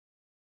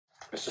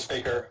Mr.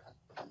 Speaker,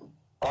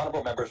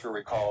 honorable members will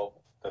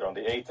recall that on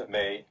the 8th of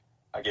May,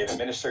 I gave a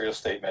ministerial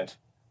statement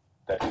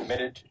that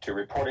committed to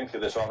reporting to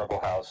this honorable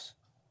House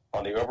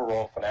on the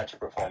overall financial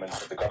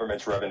performance of the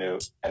government's revenue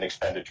and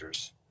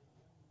expenditures.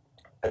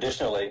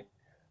 Additionally,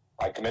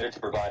 I committed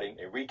to providing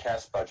a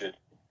recast budget,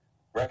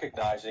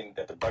 recognizing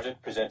that the budget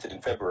presented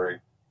in February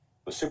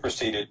was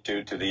superseded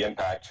due to the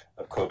impact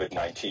of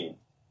COVID-19.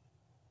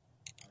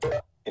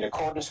 In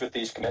accordance with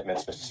these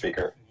commitments, Mr.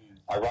 Speaker,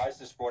 I rise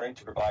this morning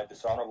to provide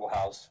this honorable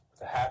House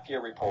with a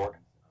half-year report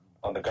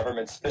on the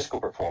government's fiscal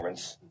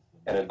performance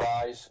and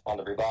advise on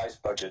the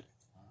revised budget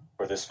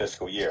for this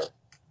fiscal year.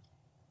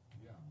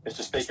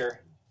 Mr.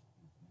 Speaker,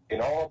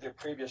 in all of their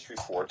previous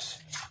reports,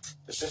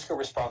 the Fiscal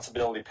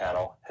Responsibility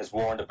Panel has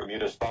warned of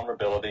Bermuda's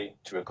vulnerability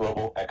to a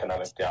global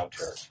economic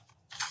downturn.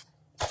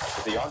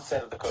 With the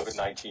onset of the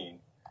COVID-19,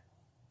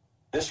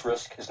 this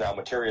risk has now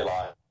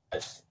materialized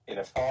in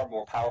a far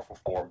more powerful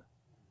form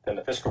than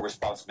the Fiscal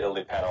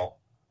Responsibility Panel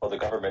or the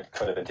government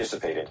could have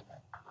anticipated.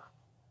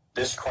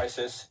 This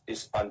crisis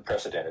is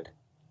unprecedented.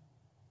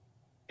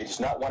 It is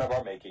not one of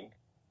our making,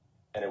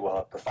 and it will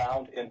have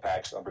profound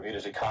impacts on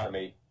Bermuda's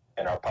economy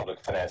and our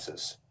public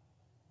finances.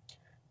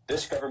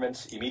 This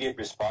government's immediate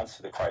response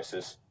to the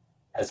crisis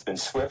has been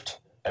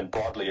swift and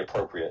broadly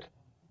appropriate,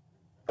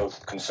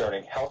 both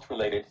concerning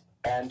health-related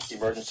and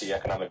emergency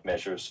economic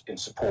measures in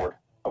support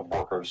of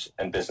workers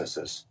and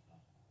businesses.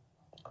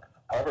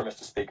 However,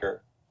 Mr.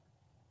 Speaker,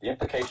 the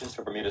implications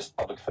for Bermuda's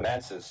public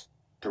finances,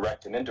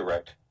 direct and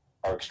indirect,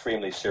 are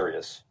extremely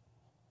serious.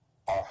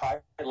 Our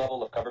high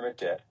level of government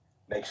debt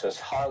makes us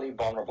highly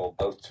vulnerable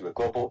both to a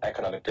global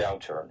economic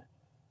downturn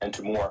and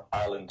to more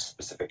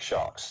island-specific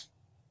shocks.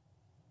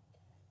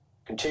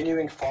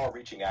 Continuing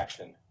far-reaching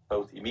action,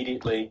 both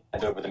immediately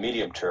and over the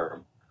medium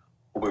term,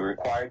 will be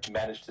required to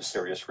manage this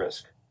serious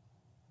risk.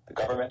 The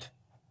government,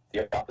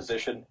 the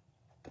opposition,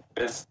 the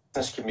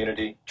business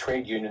community,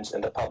 trade unions,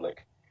 and the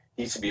public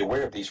needs to be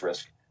aware of these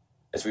risks,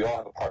 as we all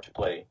have a part to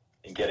play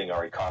in getting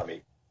our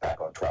economy back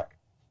on track.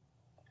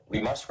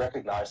 We must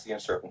recognize the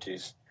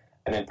uncertainties,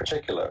 and in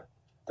particular,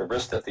 the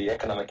risk that the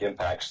economic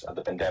impacts of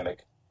the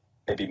pandemic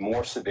may be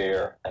more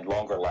severe and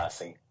longer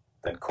lasting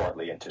than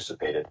currently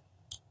anticipated.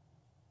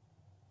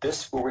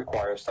 This will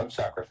require some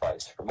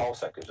sacrifice from all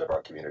sectors of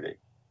our community.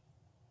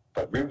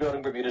 But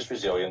rebuilding Bermuda's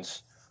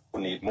resilience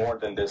will need more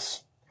than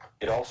this.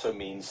 It also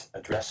means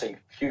addressing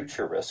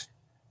future risk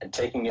and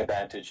taking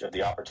advantage of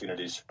the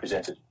opportunities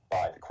presented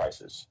by the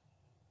crisis.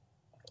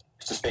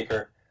 Mr.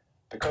 Speaker,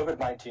 the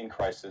COVID-19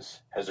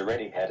 crisis has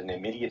already had an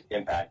immediate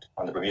impact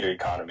on the Bermuda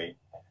economy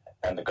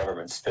and the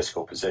government's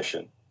fiscal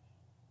position.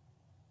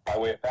 By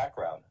way of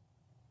background,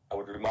 I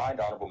would remind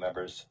honorable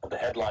members of the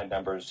headline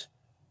numbers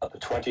of the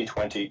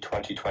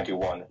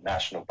 2020-2021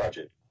 national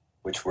budget,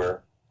 which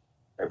were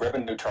a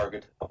revenue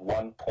target of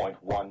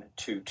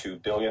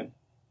 $1.122 billion,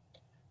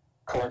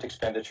 current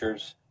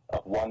expenditures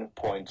of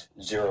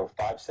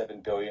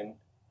 $1.057 billion,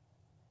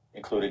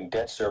 including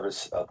debt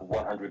service of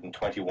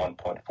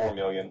 $121.4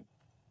 million,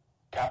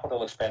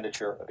 capital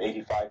expenditure of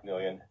 $85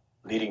 million,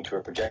 leading to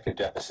a projected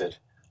deficit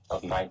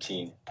of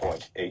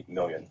 $19.8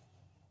 million.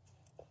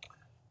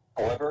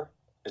 However,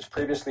 as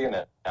previously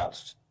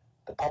announced,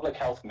 the public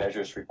health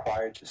measures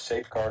required to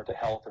safeguard the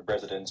health of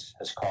residents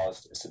has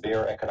caused a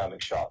severe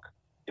economic shock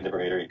in the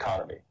Bermuda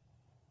economy.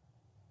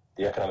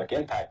 The economic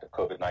impact of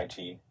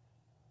COVID-19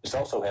 has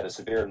also had a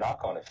severe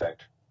knock-on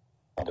effect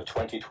on the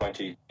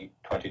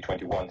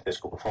 2020-2021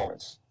 fiscal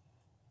performance.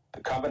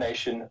 The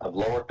combination of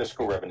lower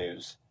fiscal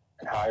revenues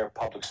and higher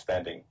public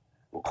spending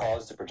will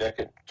cause the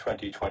projected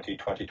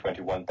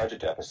 2020-2021 budget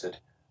deficit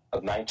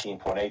of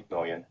 $19.8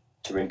 million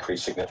to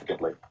increase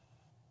significantly.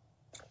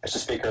 Mr.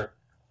 Speaker,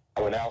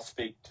 I will now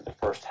speak to the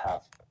first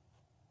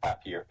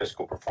half-year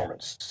fiscal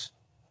performance.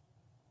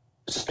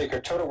 Mr. Speaker,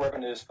 total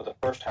revenues for the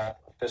first half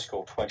of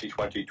fiscal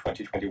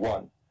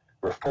 2020-2021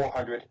 were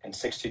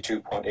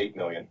 $462.8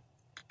 million,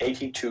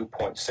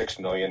 $82.6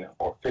 million,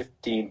 or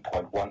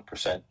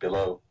 15.1%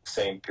 below the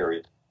same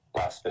period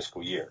last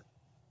fiscal year.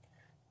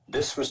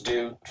 This was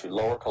due to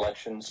lower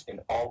collections in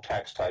all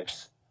tax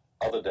types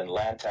other than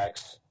land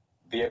tax,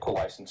 vehicle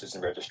licenses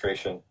and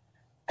registration,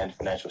 and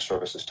financial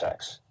services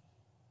tax.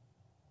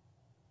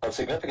 Of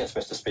significance,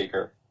 Mr.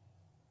 Speaker,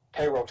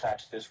 payroll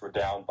taxes were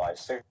down by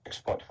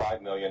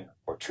 $6.5 million,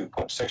 or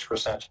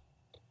 2.6%.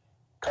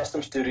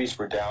 Customs duties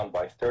were down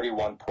by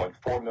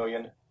 $31.4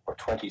 million, or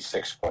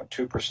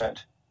 26.2%.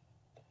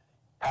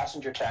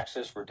 Passenger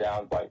taxes were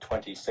down by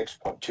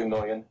 $26.2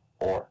 million,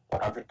 or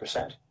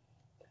 100%.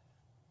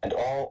 And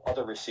all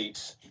other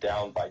receipts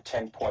down by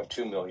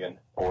 $10.2 million,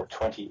 or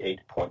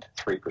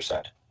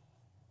 28.3%.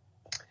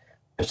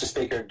 Mr.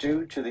 Speaker,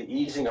 due to the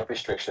easing of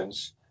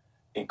restrictions,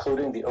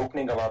 including the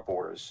opening of our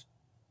borders,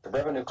 the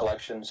revenue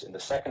collections in the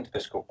second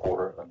fiscal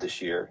quarter of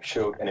this year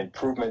showed an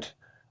improvement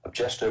of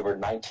just over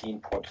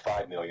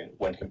 $19.5 million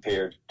when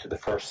compared to the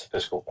first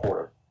fiscal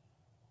quarter.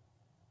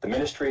 The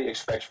Ministry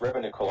expects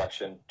revenue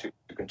collection to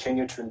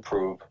continue to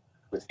improve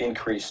with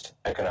increased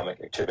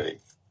economic activity.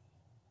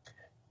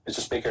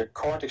 Mr. Speaker,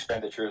 current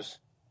expenditures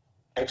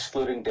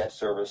excluding debt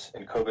service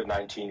and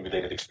COVID-19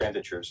 related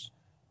expenditures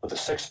for the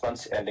 6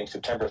 months ending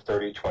September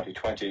 30,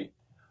 2020,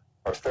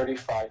 are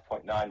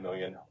 $35.9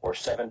 million, or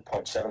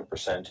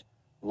 7.7%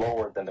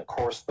 lower than the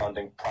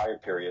corresponding prior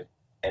period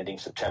ending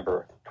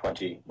September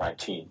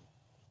 2019.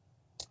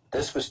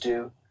 This was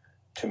due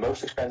to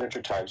most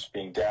expenditure types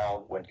being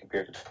down when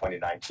compared to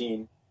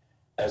 2019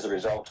 as a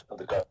result of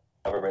the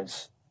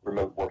government's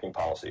remote working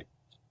policy.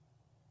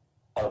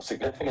 Of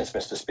significance,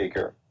 Mr.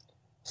 Speaker,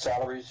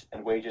 salaries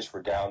and wages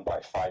were down by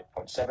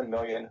 $5.7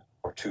 million,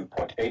 or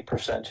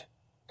 2.8%.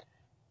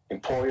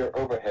 Employer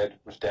overhead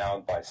was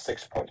down by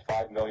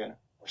 $6.5 million,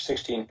 or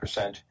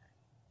 16%,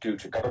 due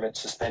to government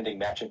suspending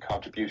matching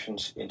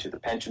contributions into the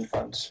pension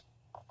funds.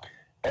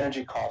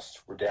 Energy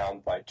costs were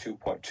down by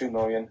 $2.2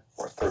 million,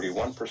 or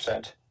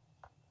 31%.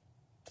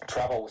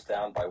 Travel was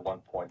down by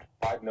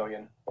 $1.5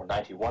 million, or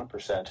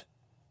 91%,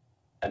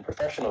 and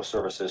professional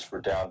services were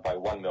down by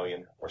 $1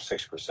 million, or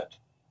 6%.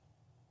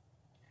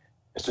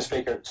 Mr.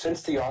 Speaker,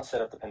 since the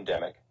onset of the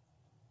pandemic,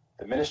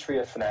 the Ministry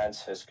of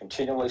Finance has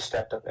continually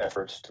stepped up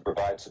efforts to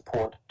provide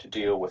support to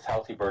deal with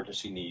health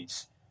emergency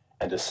needs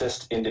and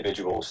assist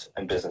individuals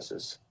and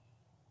businesses.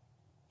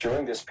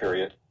 During this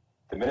period,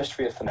 the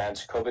Ministry of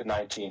Finance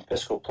COVID-19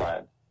 fiscal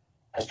plan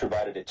has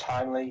provided a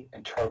timely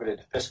and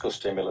targeted fiscal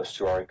stimulus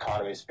to our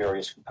economy's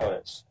various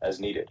components as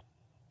needed.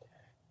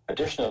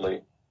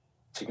 Additionally,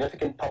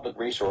 significant public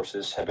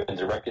resources have been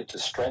directed to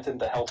strengthen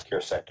the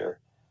healthcare sector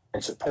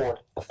and support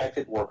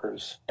affected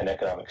workers and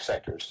economic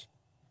sectors.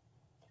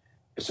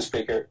 Mr.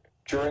 Speaker,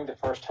 during the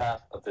first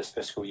half of this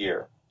fiscal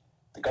year,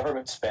 the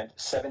government spent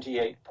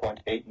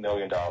 $78.8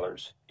 million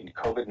in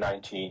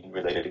COVID-19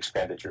 related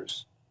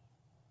expenditures.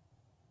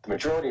 The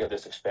majority of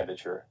this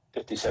expenditure,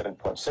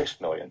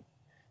 $57.6 million,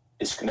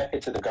 is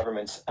connected to the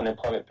government's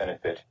unemployment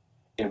benefit,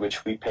 in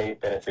which we pay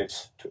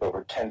benefits to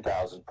over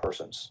 10,000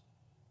 persons.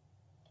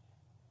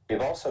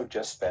 We've also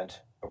just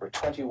spent over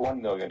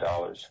 $21 million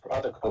for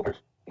other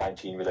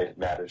COVID-19 related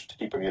matters to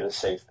keep Bermuda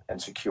safe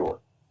and secure.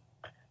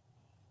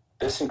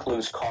 This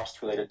includes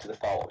costs related to the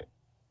following: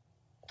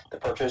 the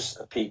purchase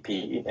of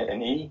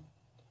PPE,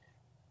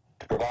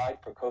 to provide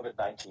for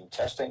COVID-19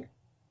 testing,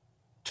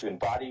 to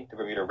embody the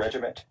Bermuda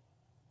Regiment,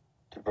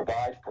 to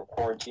provide for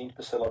quarantine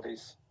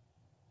facilities,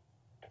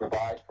 to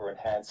provide for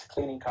enhanced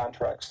cleaning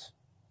contracts,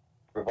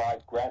 to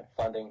provide grant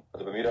funding for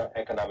the Bermuda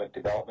Economic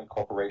Development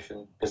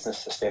Corporation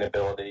Business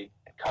Sustainability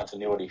and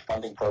Continuity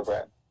Funding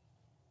Program.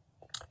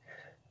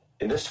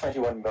 In this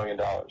 $21 million,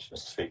 Mr.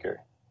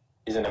 Speaker,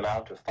 is an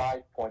amount of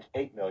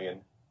 $5.8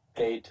 million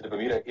paid to the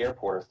Bermuda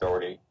Airport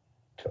Authority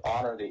to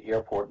honor the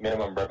airport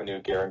minimum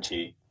revenue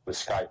guarantee with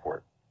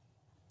Skyport.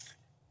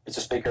 Mr.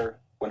 Speaker,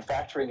 when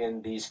factoring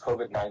in these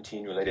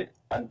COVID-19 related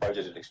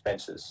unbudgeted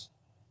expenses,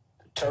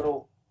 the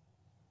total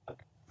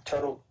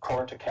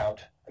current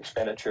account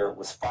expenditure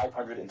was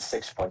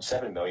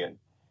 $506.7 million,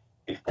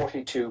 a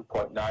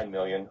 $42.9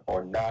 million,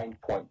 or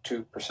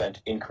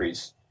 9.2%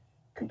 increase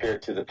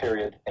compared to the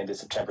period ended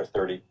September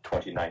 30,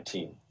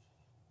 2019.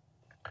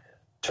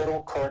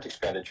 Total current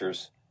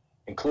expenditures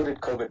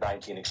included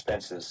COVID-19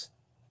 expenses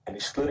and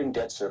excluding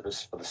debt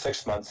service for the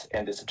 6 months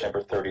ended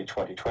September 30,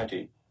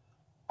 2020,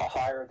 are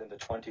higher than the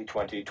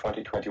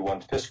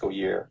 2020-2021 fiscal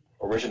year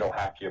original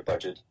half-year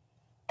budget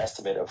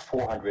estimate of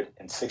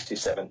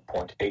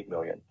 $467.8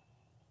 million.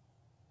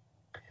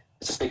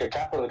 Mr. Speaker,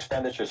 capital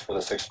expenditures for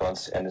the 6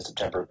 months ended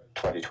September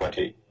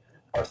 2020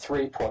 are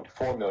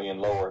 $3.4 million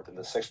lower than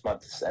the 6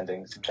 months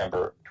ending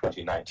September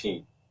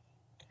 2019.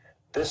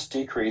 This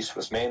decrease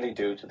was mainly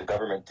due to the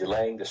government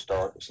delaying the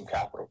start of some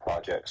capital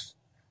projects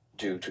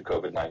due to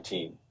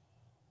COVID-19.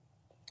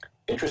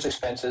 Interest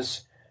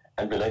expenses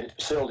and related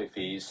facility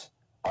fees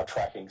are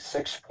tracking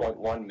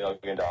 $6.1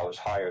 million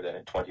higher than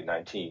in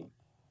 2019.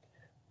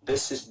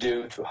 This is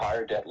due to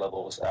higher debt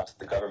levels after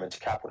the government's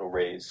capital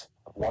raise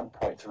of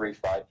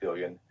 $1.35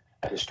 billion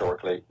at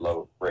historically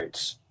low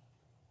rates.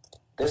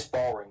 This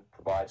borrowing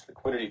provides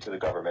liquidity to the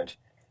government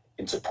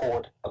in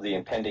support of the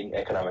impending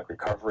economic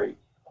recovery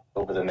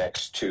over the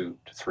next 2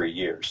 to 3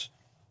 years.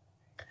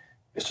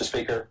 Mr.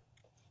 Speaker,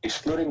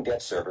 excluding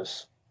debt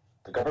service,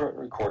 the government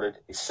recorded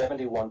a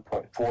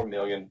 $71.4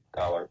 million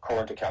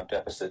current account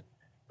deficit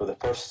for the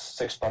first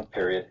 6-month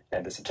period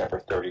ended September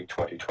 30,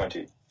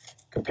 2020,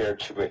 compared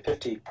to a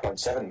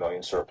 $50.7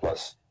 million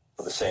surplus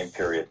for the same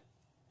period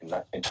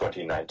in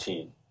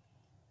 2019.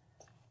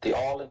 The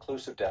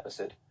all-inclusive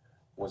deficit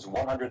was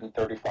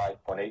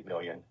 $135.8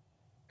 million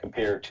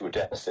compared to a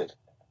deficit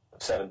of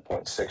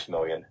 $7.6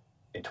 million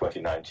in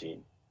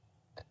 2019.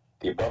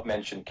 The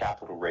above-mentioned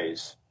capital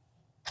raise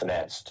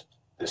financed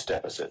this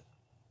deficit.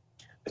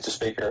 Mr.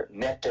 Speaker,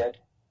 net debt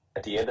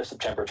at the end of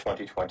September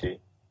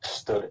 2020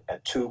 stood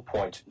at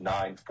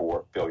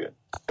 $2.94 billion.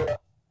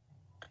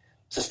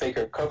 Mr.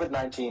 Speaker,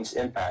 COVID-19's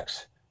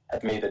impacts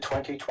have made the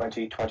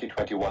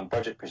 2020-2021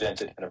 budget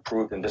presented and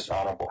approved in this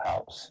Honorable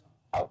House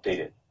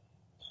outdated.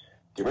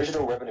 The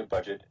original revenue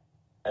budget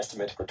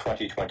estimate for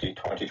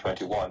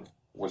 2020-2021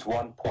 was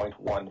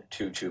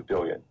 $1.122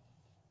 billion.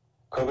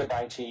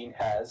 COVID-19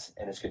 has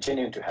and is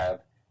continuing to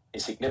have a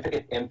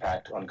significant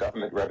impact on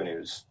government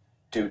revenues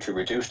due to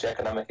reduced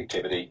economic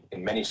activity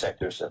in many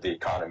sectors of the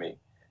economy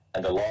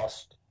and the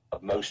loss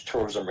of most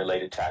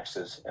tourism-related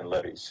taxes and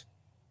levies.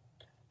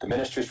 The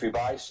Ministry's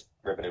revised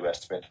revenue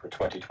estimate for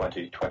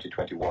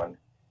 2020-2021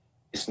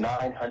 is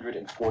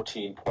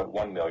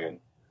 $914.1 million,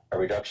 a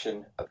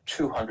reduction of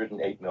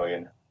 $208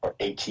 million, or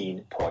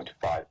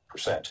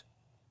 18.5%.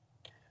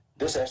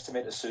 This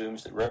estimate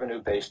assumes that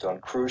revenue based on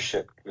cruise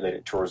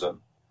ship-related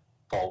tourism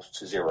falls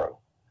to zero,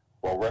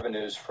 while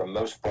revenues from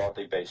most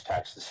broadly based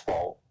taxes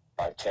fall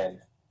by 10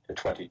 to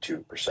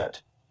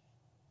 22%.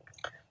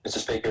 Mr.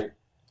 Speaker,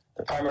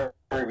 the primary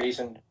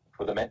reason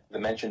for the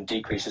mentioned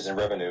decreases in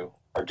revenue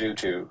are due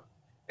to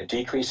a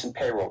decrease in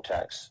payroll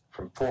tax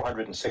from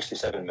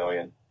 $467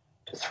 million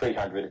to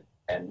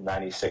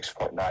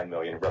 $396.9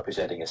 million,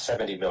 representing a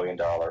 $70 million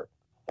or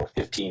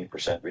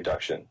 15%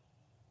 reduction.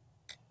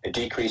 A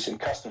decrease in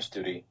customs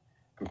duty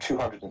from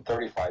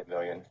 $235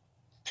 million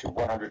to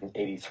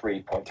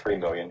 $183.3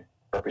 million,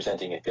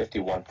 representing a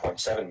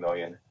 $51.7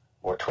 million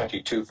or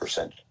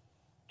 22%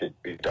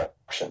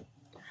 reduction.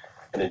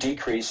 And a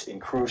decrease in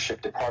cruise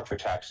ship departure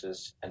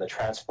taxes and the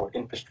transport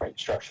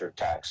infrastructure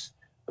tax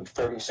from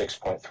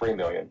 $36.3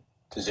 million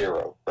to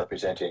zero,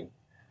 representing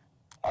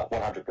a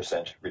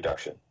 100%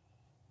 reduction.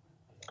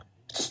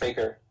 Mr.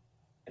 Speaker,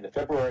 in the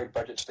February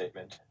budget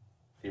statement,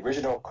 the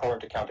original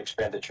current account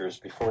expenditures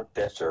before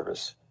debt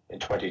service in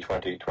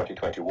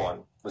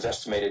 2020-2021 was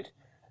estimated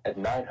at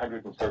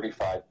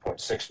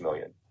 $935.6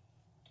 million.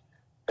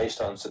 Based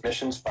on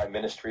submissions by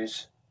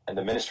ministries and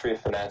the Ministry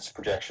of Finance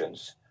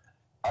projections,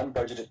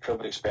 unbudgeted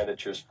COVID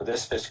expenditures for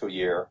this fiscal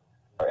year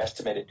are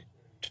estimated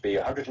to be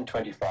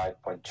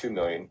 $125.2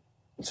 million,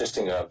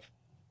 consisting of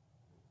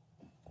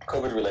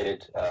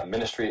COVID-related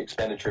ministry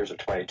expenditures of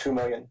 $22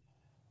 million,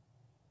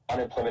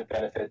 unemployment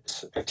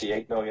benefits of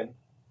 $58 million,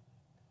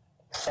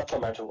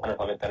 supplemental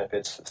unemployment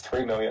benefits of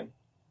 $3 million,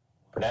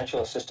 financial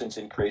assistance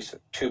increase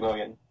of $2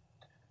 million,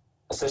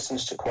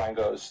 assistance to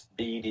Quango's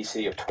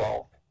BEDC of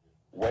 12,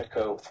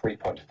 WEDCO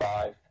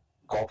 3.5,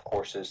 golf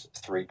courses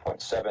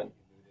 3.7,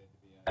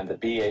 and the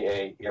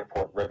BAA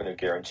Airport Revenue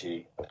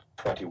Guarantee of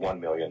 $21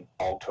 million,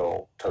 all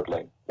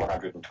totaling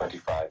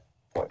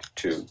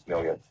 $125.2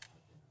 million.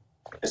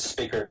 Mr.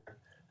 Speaker,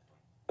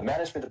 the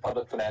management of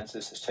public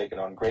finances has taken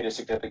on greater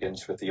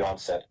significance with the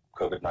onset of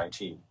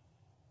COVID-19.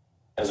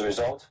 As a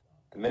result,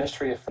 the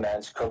Ministry of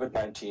Finance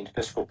COVID-19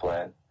 fiscal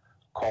plan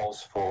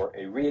calls for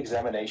a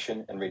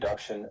re-examination and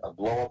reduction of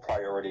lower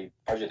priority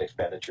budget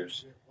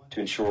expenditures to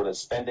ensure that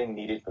spending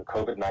needed for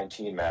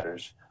COVID-19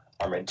 matters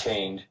are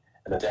maintained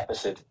and the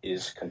deficit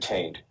is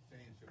contained.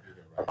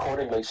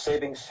 Accordingly,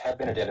 savings have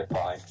been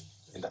identified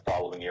in the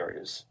following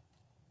areas.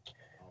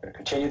 We're going to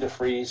continue the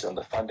freeze on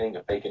the funding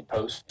of vacant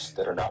posts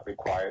that are not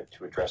required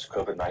to address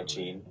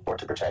COVID-19 or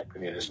to protect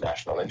Bermuda's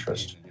national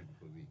interest. We're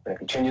going to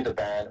continue the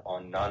ban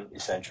on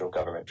non-essential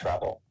government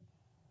travel.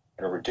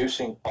 And we're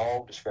reducing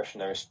all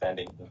discretionary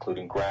spending,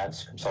 including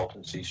grants,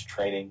 consultancies,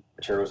 training,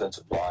 materials and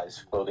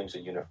supplies, clothing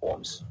and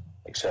uniforms,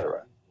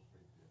 etc.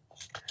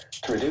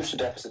 To reduce the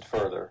deficit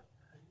further,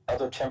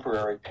 other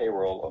temporary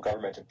payroll or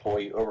government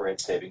employee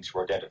overhead savings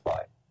were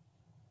identified.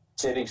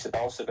 Savings have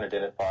also been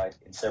identified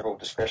in several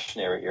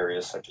discretionary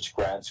areas such as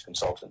grants,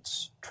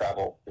 consultants,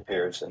 travel,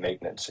 repairs, and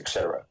maintenance,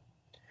 etc.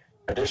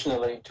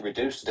 Additionally, to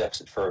reduce the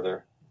deficit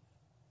further,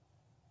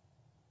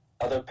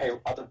 other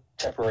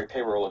temporary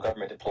payroll or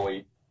government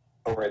employee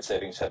overhead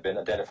savings have been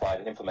identified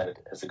and implemented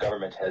as the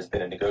government has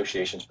been in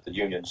negotiations with the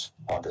unions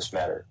on this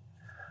matter.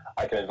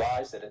 I can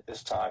advise that at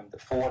this time, the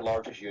four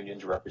largest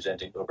unions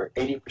representing over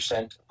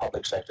 80% of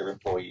public sector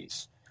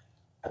employees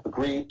have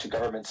agreed to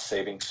government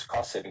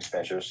cost savings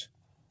measures.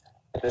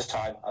 At this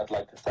time, I'd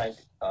like to thank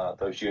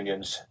those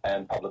unions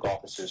and public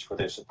officers for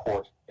their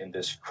support in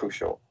this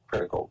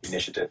critical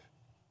initiative.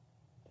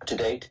 To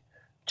date,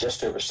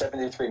 just over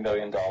 $73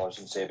 million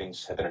in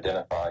savings have been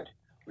identified,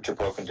 which are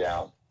broken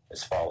down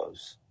as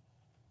follows.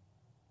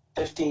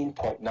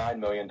 $15.9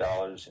 million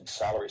in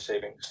salary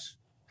savings,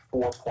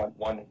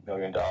 $4.1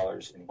 million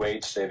in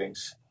wage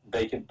savings,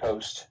 vacant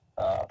post,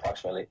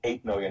 approximately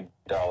 $8 million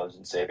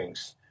in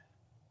savings,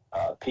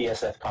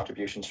 PSF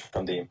contributions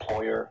from the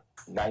employer,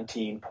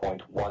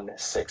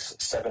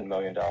 $19.167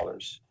 million,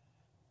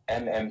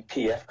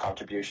 MMPF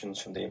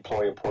contributions from the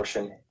employer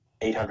portion,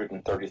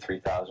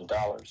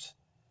 $833,000,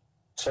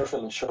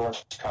 social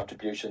insurance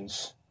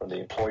contributions from the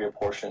employer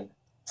portion,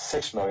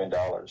 $6 million,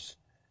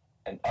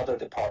 and other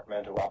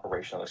departmental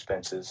operational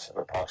expenses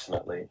of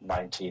approximately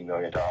 $19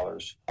 million,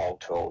 all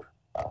told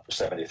for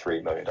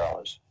 $73 million.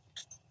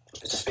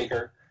 Mr.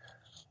 Speaker,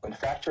 when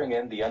factoring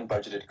in the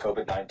unbudgeted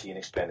COVID-19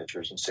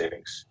 expenditures and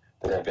savings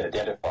that have been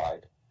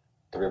identified,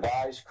 the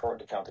revised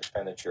current account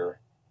expenditure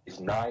is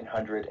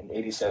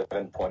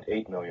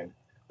 $987.8 million,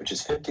 which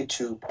is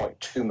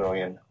 $52.2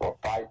 million, or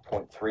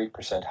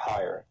 5.3%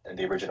 higher than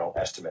the original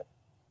estimate.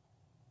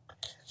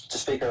 Mr.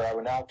 Speaker, I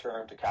will now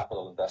turn to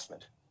capital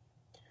investment.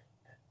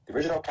 The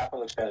original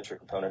capital expenditure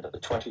component of the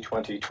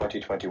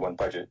 2020-2021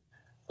 budget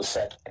was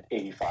set at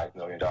 $85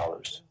 million.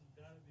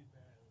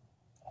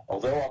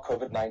 Although our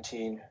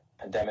COVID-19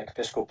 pandemic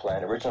fiscal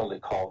plan originally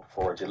called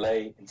for a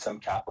delay in some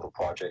capital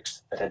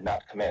projects that had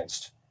not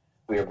commenced,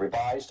 we have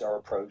revised our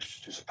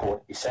approach to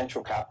support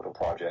essential capital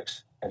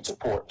projects and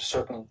support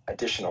certain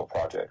additional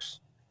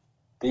projects.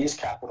 These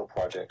capital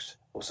projects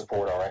will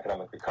support our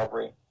economic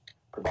recovery,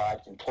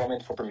 provide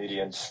employment for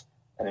Bermudians,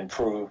 and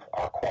improve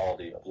our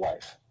quality of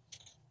life.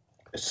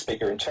 Mr.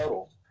 Speaker, in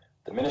total,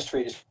 the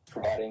Ministry is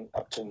providing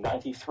up to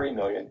 $93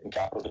 million in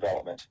capital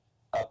development,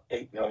 up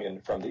 $8 million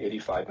from the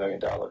 $85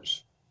 million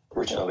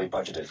originally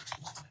budgeted.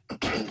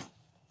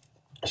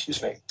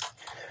 Excuse me.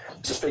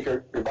 Mr.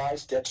 Speaker,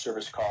 revised debt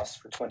service costs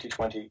for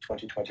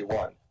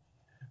 2020-2021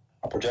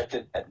 are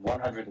projected at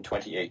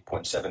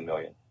 $128.7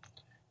 million.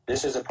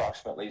 This is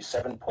approximately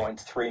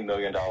 $7.3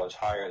 million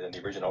higher than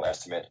the original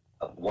estimate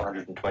of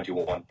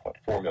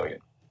 $121.4 million.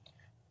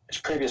 As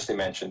previously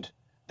mentioned,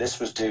 this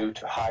was due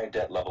to higher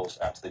debt levels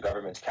after the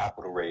government's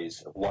capital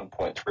raise of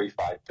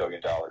 $1.35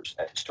 billion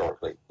at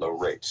historically low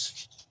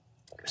rates.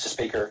 Mr.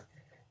 Speaker,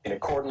 in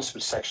accordance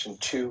with Section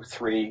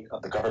 2.3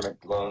 of the Government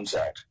Loans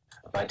Act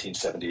of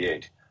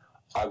 1978,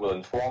 I will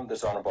inform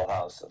this Honorable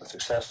House of the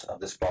success of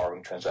this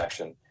borrowing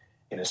transaction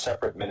in a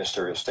separate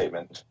ministerial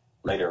statement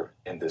later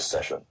in this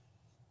session.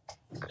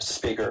 Mr.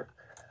 Speaker,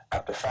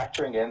 after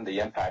factoring in the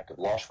impact of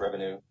lost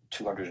revenue,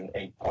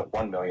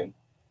 $208.1 million,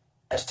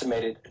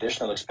 estimated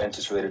additional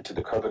expenses related to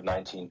the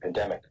COVID-19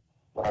 pandemic,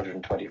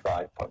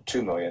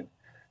 $125.2 million,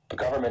 the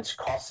government's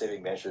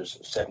cost-saving measures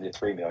of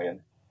 $73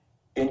 million,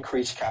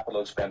 increased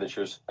capital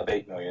expenditures of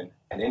 $8 million,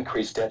 and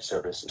increased debt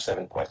service of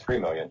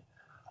 $7.3 million,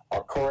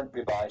 our current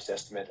revised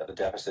estimate of the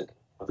deficit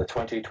for the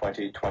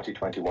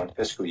 2020-2021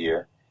 fiscal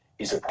year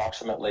is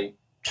approximately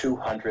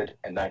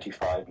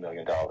 $295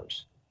 million.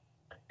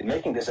 In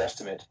making this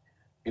estimate,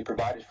 we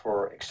provided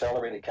for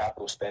accelerated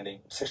capital spending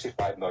of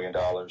 $65 million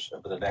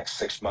over the next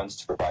 6 months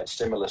to provide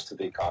stimulus to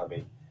the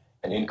economy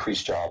and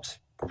increase jobs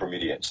for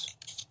Bermudians.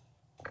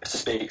 Mr.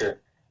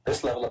 Speaker,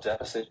 this level of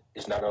deficit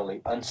is not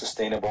only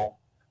unsustainable,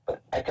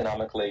 but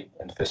economically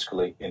and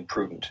fiscally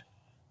imprudent.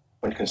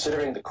 When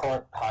considering the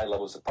current high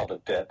levels of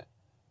public debt,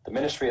 the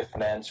Ministry of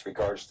Finance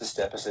regards this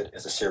deficit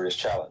as a serious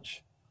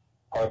challenge.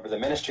 However, the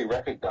Ministry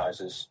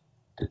recognizes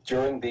that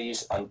during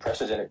these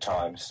unprecedented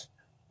times,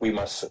 we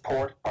must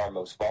support our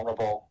most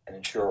vulnerable and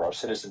ensure our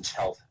citizens'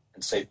 health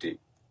and safety.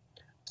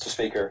 Mr.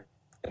 Speaker,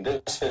 in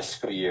this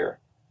fiscal year,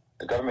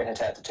 the government has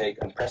had to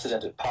take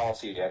unprecedented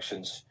policy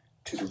actions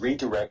to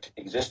redirect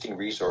existing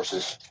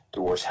resources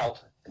towards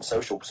health and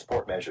social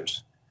support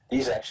measures.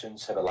 These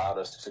actions have allowed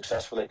us to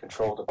successfully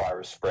control the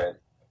virus spread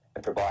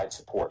and provide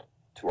support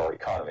to our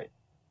economy.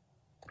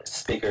 Mr.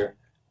 Speaker,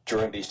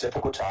 during these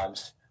difficult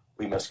times,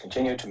 we must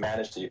continue to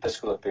manage the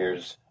fiscal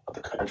affairs of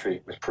the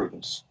country with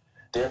prudence.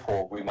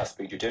 Therefore, we must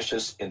be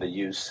judicious in the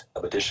use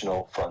of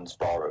additional funds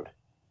borrowed.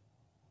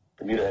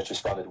 Bermuda has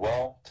responded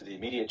well to the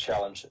immediate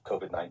challenge of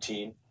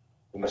COVID-19.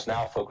 We must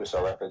now focus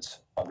our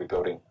efforts on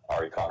rebuilding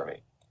our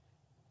economy.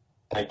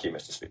 Thank you,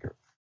 Mr. Speaker.